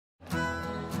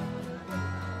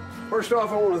First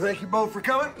off, I want to thank you both for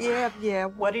coming. Yeah,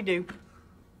 what'd he do?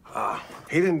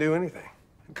 He didn't do anything.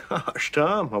 Gosh,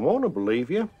 Tom, I want to believe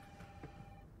you.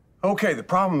 Okay, the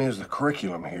problem is the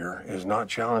curriculum here is not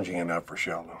challenging enough for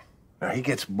Sheldon. Now, he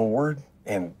gets bored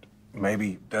and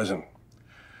maybe doesn't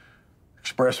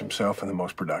express himself in the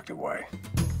most productive way.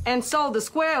 And so the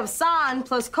square of sine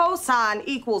plus cosine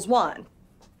equals 1.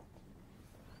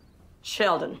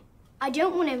 Sheldon. I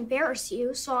don't want to embarrass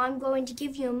you, so I'm going to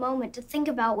give you a moment to think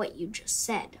about what you just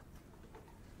said.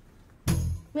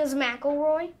 Ms.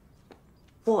 McElroy?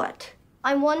 What?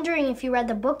 I'm wondering if you read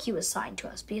the book you assigned to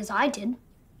us, because I did.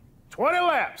 20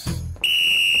 laps.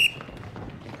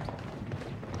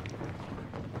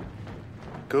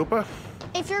 Cooper?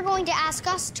 If you're going to ask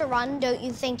us to run, don't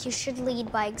you think you should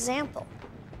lead by example?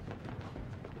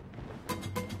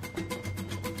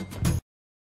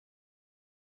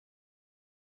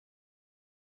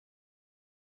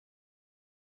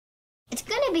 It's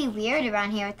gonna be weird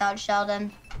around here without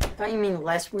Sheldon. Don't you mean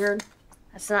less weird?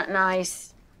 That's not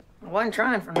nice. I wasn't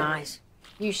trying for nice.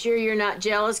 You sure you're not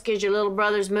jealous because your little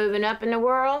brother's moving up in the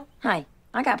world? Hey,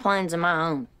 I got plans of my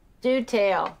own. Do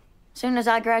tell. Soon as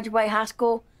I graduate high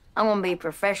school, I'm gonna be a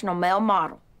professional male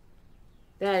model.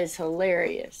 That is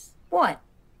hilarious. What?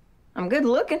 I'm good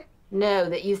looking. No,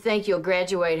 that you think you'll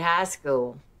graduate high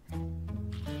school.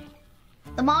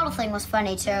 The model thing was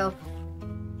funny, too.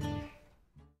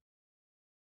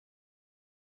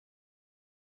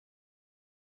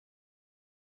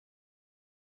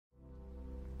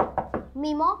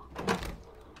 Meemaw?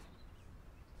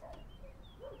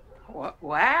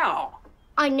 Wow.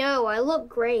 I know, I look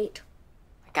great.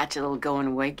 I got you a little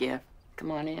going-away gift.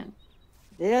 Come on in.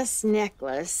 This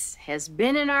necklace has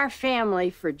been in our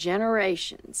family for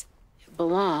generations. It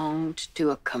belonged to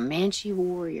a Comanche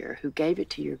warrior who gave it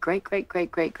to your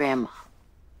great-great-great-great-grandma.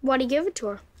 Why'd he give it to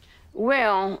her?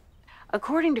 Well,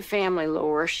 according to family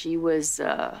lore, she was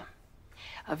a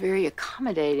very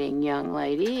accommodating young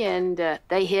lady, and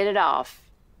they hit it off.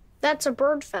 That's a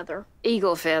bird feather.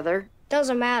 Eagle feather.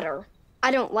 Doesn't matter.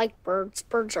 I don't like birds.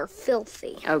 Birds are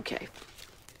filthy. Okay.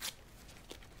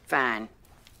 Fine.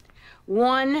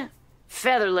 One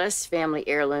featherless family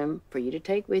heirloom for you to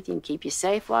take with you and keep you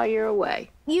safe while you're away.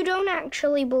 You don't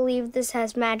actually believe this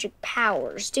has magic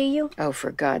powers, do you? Oh,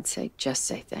 for God's sake, just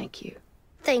say thank you.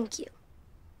 Thank you.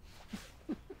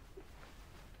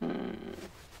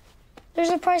 There's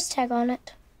a price tag on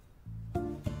it.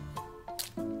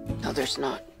 No, there's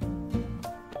not.